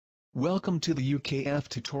Welcome to the UKF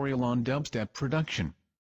tutorial on dubstep production.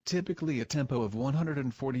 Typically a tempo of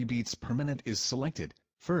 140 beats per minute is selected.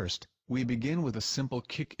 First, we begin with a simple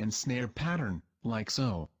kick and snare pattern, like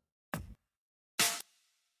so.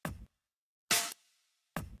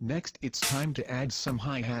 Next it's time to add some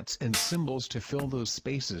hi-hats and cymbals to fill those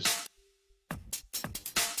spaces.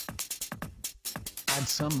 Add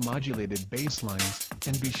some modulated bass lines,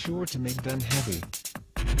 and be sure to make them heavy.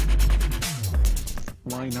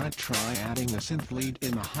 Why not try adding a synth lead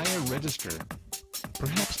in a higher register?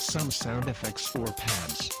 Perhaps some sound effects or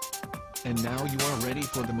pads. And now you are ready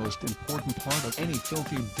for the most important part of any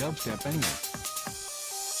filthy dubstep banger.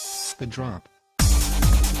 The drop.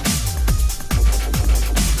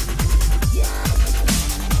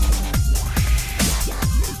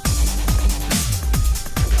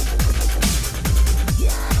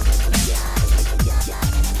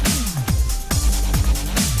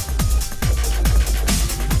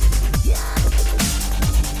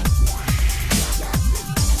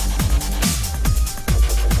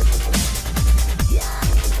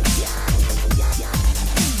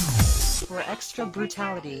 For extra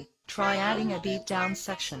brutality, try adding a beatdown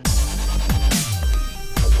section.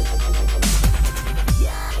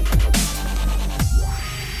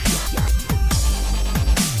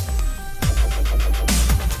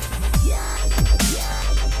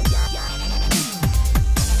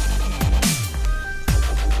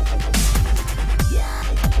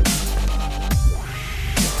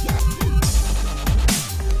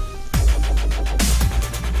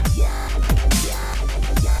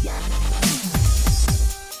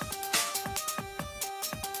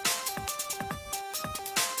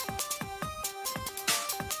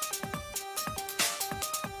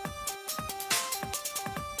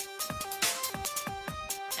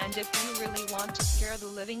 And if you really want to scare the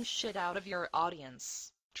living shit out of your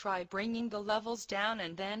audience, try bringing the levels down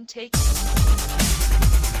and then taking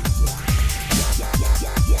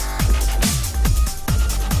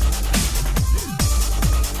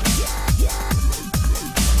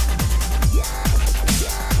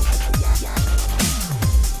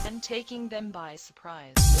them by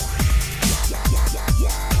surprise.